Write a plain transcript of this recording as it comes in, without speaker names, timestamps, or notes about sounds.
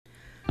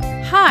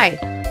Hi,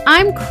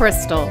 I'm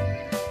Krystle.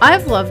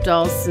 I've loved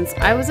dolls since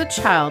I was a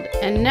child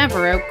and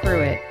never outgrew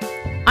it.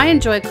 I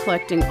enjoy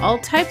collecting all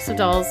types of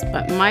dolls,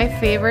 but my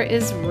favorite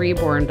is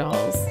Reborn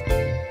dolls.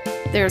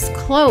 There's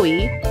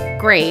Chloe,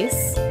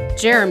 Grace,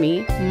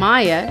 Jeremy,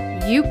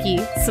 Maya, Yuki,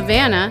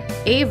 Savannah,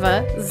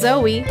 Ava,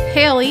 Zoe,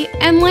 Haley,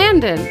 and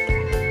Landon.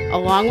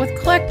 Along with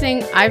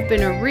collecting, I've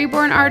been a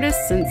Reborn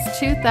artist since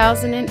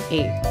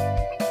 2008.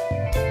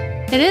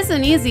 It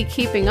isn't easy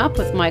keeping up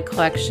with my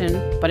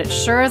collection, but it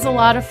sure is a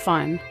lot of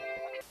fun.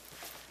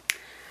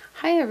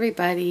 Hi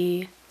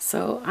everybody.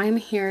 So I'm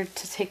here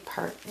to take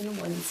part in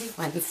Onesie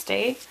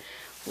Wednesday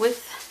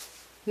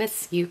with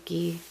Miss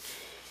Yuki.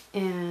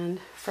 And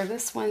for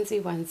this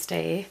Onesie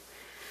Wednesday,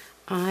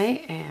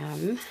 I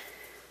am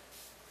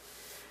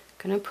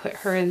going to put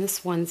her in this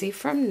onesie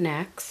from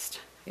Next.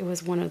 It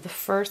was one of the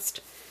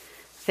first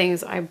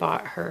things I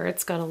bought her.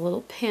 It's got a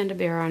little panda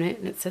bear on it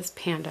and it says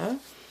panda.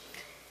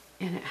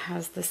 And it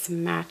has this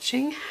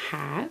matching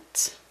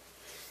hat.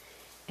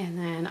 And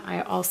then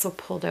I also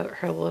pulled out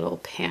her little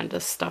panda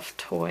stuffed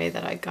toy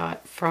that I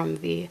got from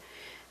the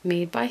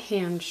Made by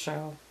Hand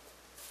show.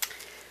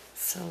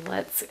 So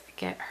let's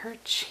get her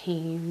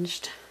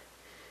changed.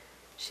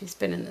 She's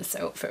been in this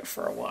outfit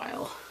for a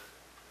while.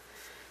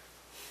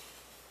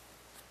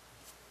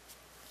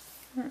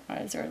 Her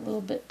eyes are a little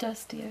bit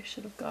dusty. I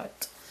should have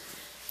got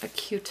a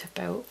Q-tip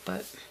out,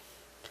 but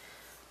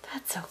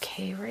that's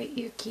okay, right,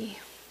 Yuki?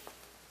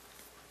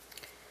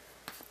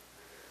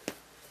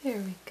 There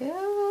we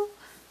go.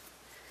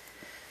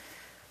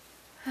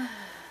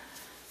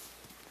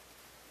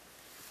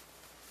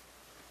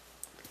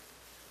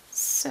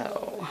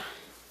 So,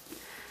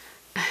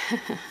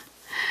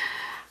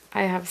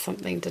 I have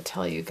something to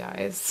tell you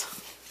guys.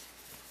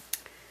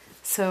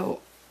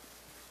 So,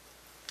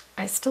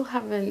 I still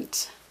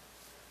haven't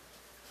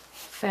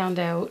found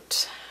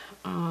out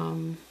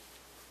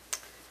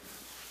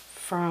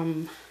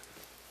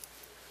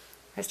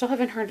I still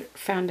haven't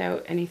found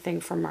out anything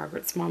from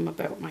Margaret's mom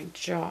about my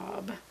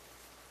job.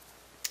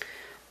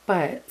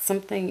 But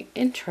something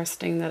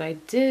interesting that I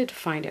did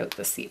find out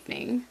this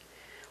evening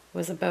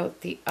was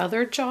about the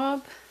other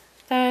job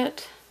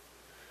that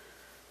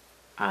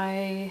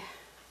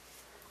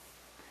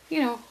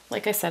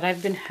like I said,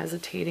 I've been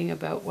hesitating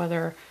about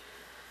whether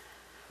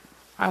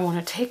I want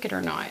to take it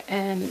or not.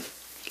 And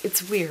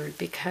it's weird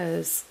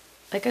because,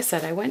 like I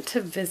said, I went to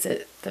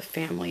visit the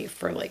family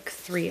for like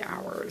 3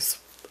 hours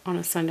on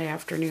a Sunday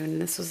afternoon.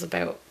 This was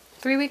about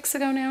 3 weeks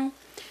ago now.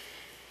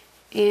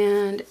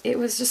 And it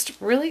was just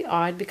really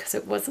odd because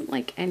it wasn't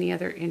like any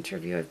other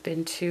interview I've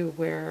been to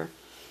where,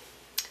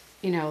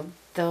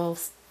 they'll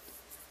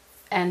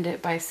end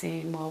it by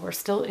saying, well, we're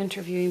still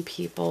interviewing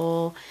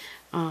people,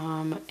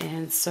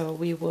 and so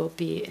we will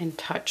be in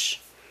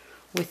touch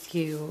with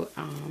you,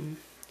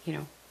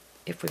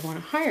 if we want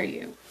to hire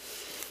you,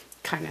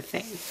 kind of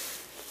thing.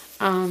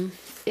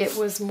 It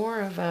was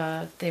more of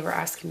they were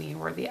asking me,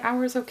 were the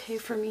hours okay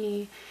for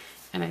me?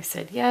 And I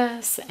said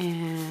yes,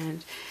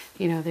 and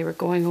they were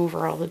going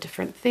over all the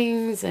different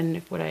things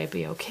and would I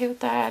be okay with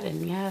that,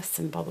 and yes,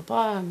 and blah blah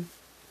blah.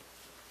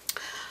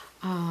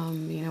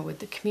 Would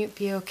the commute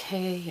be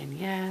okay, and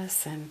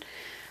yes, and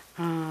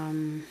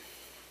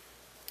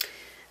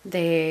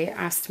they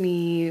asked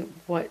me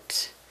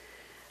what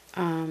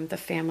the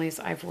families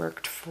I've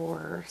worked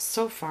for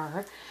so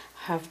far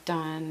have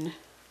done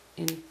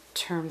in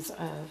terms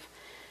of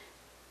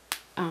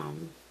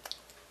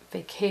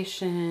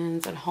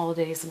vacations and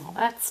holidays and all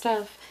that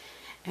stuff.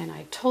 And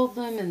I told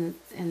them,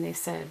 and they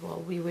said,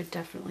 well, we would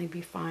definitely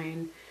be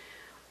fine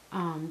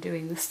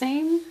doing the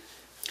same.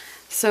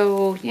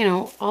 So,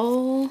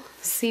 all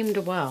seemed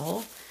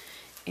well.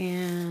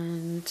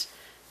 And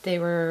they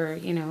were,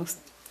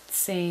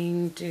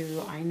 saying,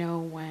 do I know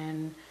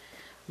when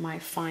my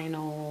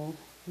final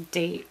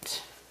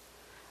date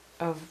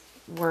of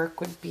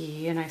work would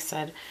be? And I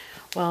said,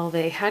 well,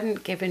 they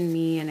hadn't given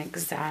me an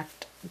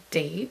exact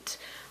date,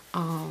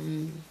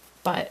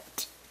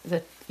 but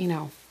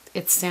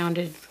it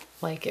sounded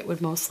like it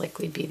would most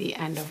likely be the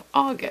end of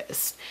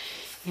August.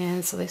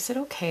 And so they said,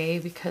 okay,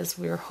 because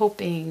we were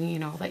hoping,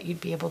 that you'd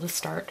be able to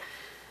start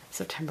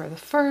September the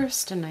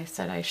 1st. And I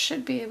said, I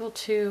should be able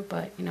to,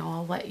 but,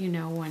 I'll let you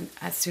know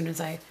as soon as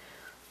I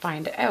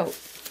find out.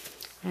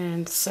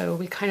 And so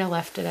we kind of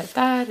left it at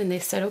that. And they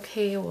said,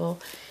 okay, we'll,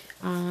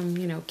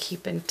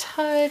 keep in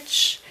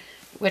touch,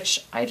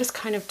 which I just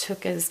kind of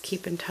took as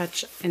keep in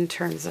touch in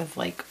terms of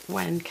like,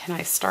 when can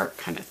I start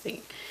kind of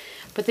thing.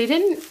 But they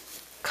didn't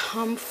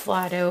come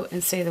flat out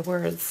and say the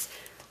words,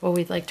 well,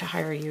 we'd like to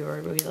hire you,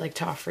 or we'd like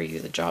to offer you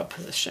the job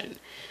position.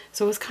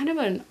 So it was kind of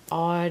an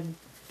odd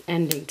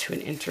ending to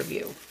an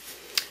interview.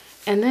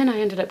 And then I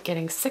ended up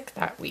getting sick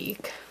that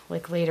week,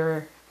 like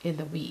later in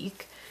the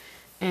week.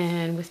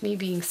 And with me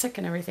being sick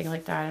and everything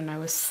like that, and I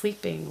was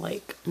sleeping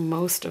like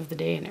most of the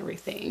day and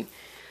everything,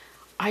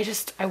 I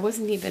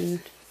wasn't even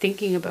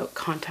thinking about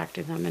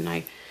contacting them. And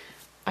I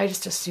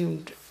just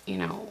assumed,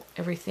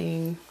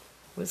 everything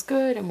was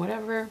good and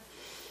whatever.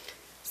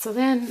 So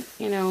then,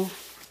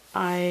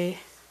 I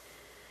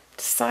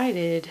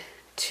decided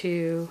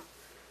to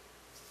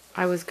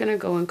I was going to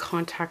go and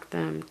contact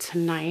them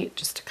tonight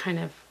just to kind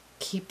of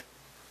keep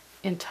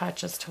in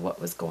touch as to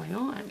what was going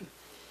on.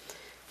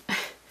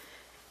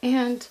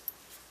 And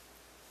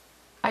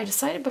I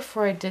decided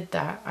before I did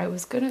that, I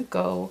was going to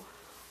go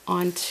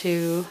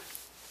onto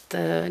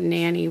the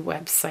nanny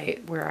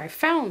website where I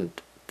found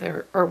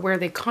where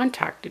they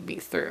contacted me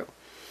through,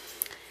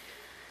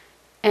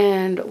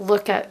 and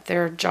look at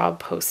their job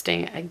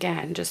posting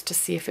again just to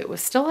see if it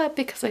was still up,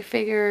 because I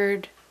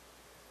figured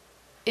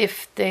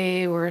if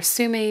they were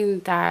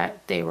assuming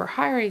that they were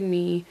hiring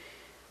me,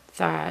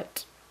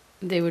 that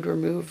they would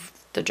remove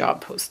the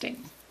job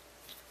posting.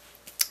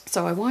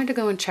 So I wanted to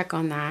go and check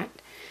on that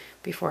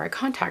before I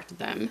contacted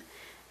them.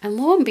 And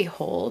lo and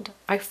behold,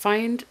 I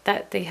find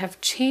that they have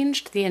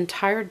changed the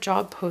entire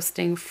job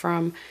posting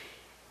from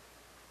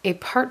a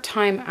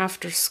part-time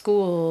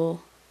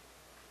after-school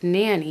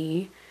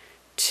nanny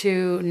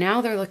to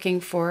now they're looking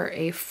for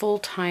a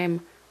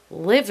full-time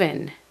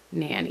live-in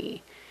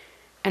nanny.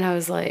 And I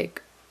was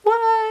like,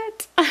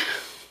 what?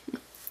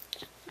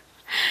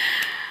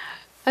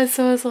 And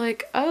so I was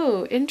like,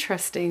 oh,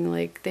 interesting.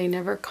 Like, they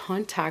never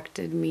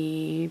contacted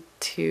me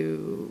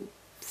to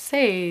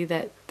say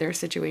that their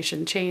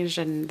situation changed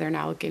and they're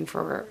now looking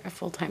for a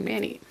full-time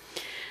nanny.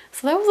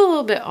 So that was a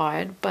little bit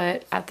odd,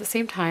 but at the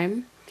same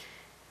time,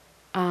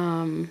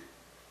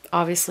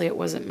 obviously it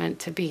wasn't meant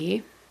to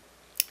be,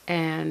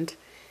 and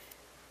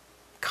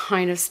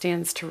kind of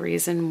stands to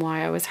reason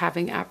why I was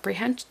having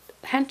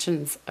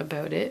apprehensions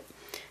about it,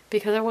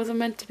 because it wasn't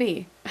meant to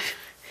be.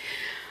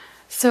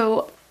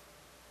 So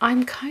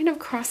I'm kind of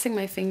crossing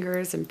my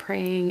fingers and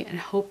praying and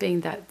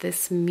hoping that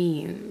this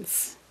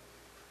means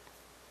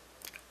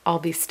I'll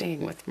be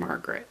staying with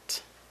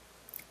Margaret.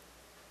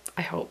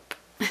 I hope.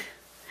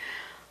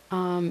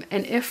 And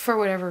if for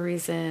whatever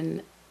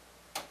reason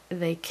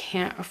they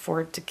can't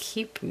afford to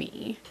keep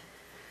me,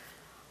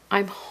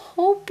 I'm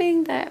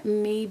hoping that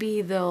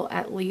maybe they'll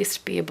at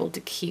least be able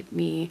to keep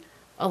me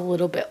a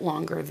little bit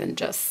longer than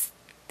just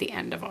the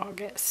end of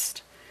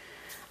August.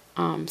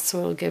 So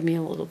it'll give me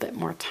a little bit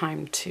more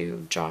time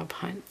to job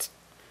hunt,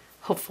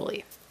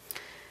 hopefully.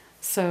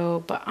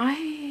 So, but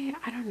I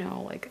don't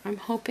know, like, I'm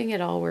hoping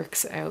it all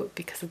works out,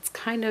 because it's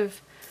kind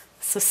of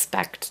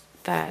suspect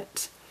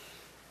that,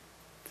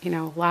 you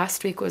know,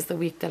 last week was the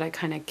week that I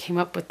kind of came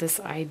up with this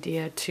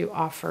idea to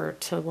offer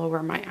to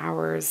lower my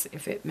hours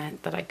if it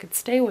meant that I could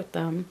stay with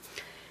them.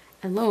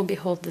 And lo and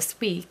behold, this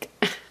week,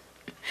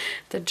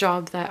 the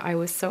job that I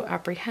was so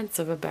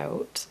apprehensive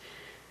about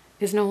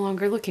is no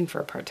longer looking for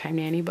a part-time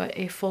nanny, but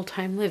a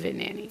full-time live-in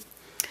nanny.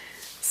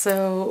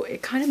 So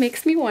it kind of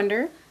makes me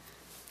wonder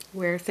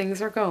where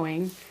things are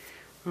going.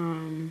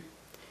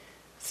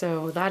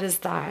 So that is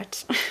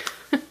that.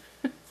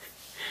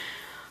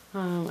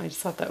 I just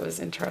thought that was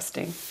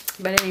interesting.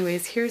 But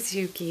anyways, here's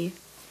Yuki.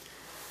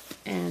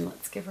 And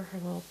let's give her her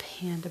little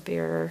panda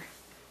bear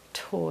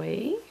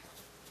toy.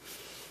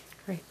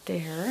 Right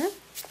there.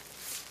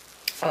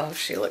 Oh,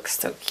 she looks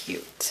so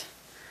cute.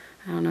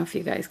 I don't know if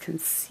you guys can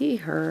see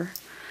her.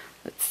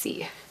 Let's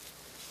see.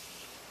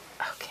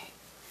 Okay.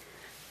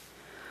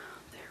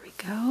 There we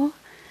go.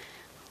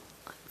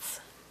 Let's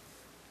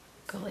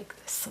go like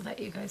this so that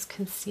you guys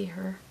can see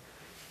her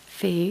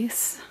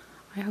face.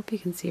 I hope you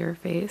can see her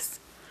face.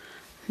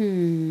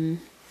 Let's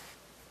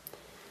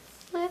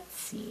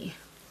see. You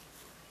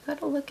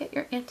gotta look at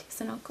your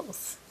aunties and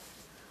uncles.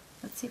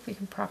 Let's see if we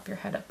can prop your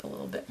head up a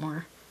little bit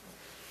more.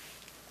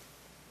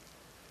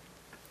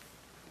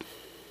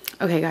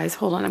 Okay, guys,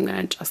 hold on. I'm going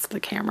to adjust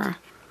the camera.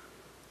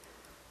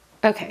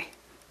 Okay,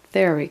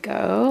 there we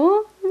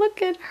go.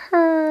 Look at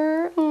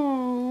her.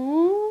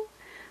 Oh,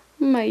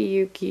 my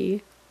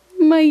Yuki.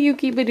 My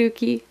Yuki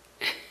Baduki.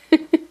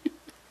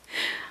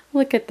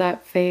 Look at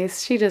that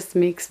face. She just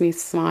makes me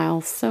smile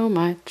so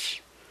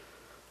much.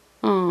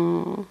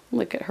 Oh,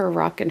 look at her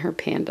rocking her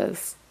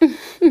pandas.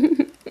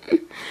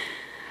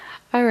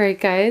 All right,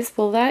 guys.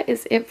 Well, that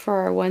is it for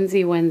our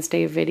Onesie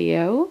Wednesday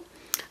video.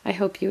 I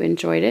hope you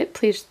enjoyed it.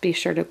 Please be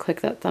sure to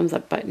click that thumbs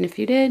up button if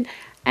you did,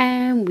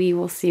 and we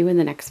will see you in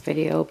the next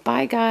video.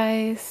 Bye,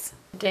 guys.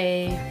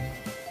 Today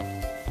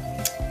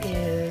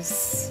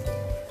is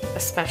a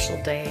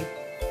special day.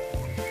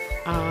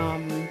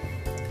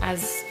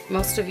 As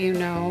most of you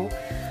know,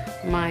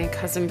 my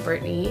cousin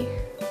Brittany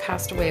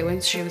passed away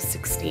when she was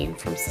 16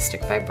 from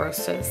cystic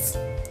fibrosis,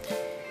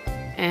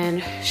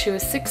 and she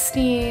was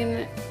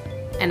 16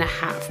 and a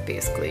half,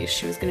 basically.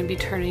 She was going to be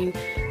turning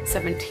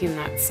 17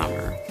 that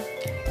summer.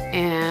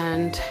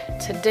 And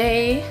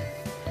today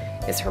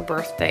is her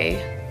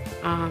birthday.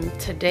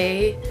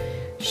 Today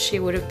she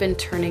would have been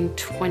turning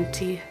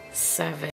 27.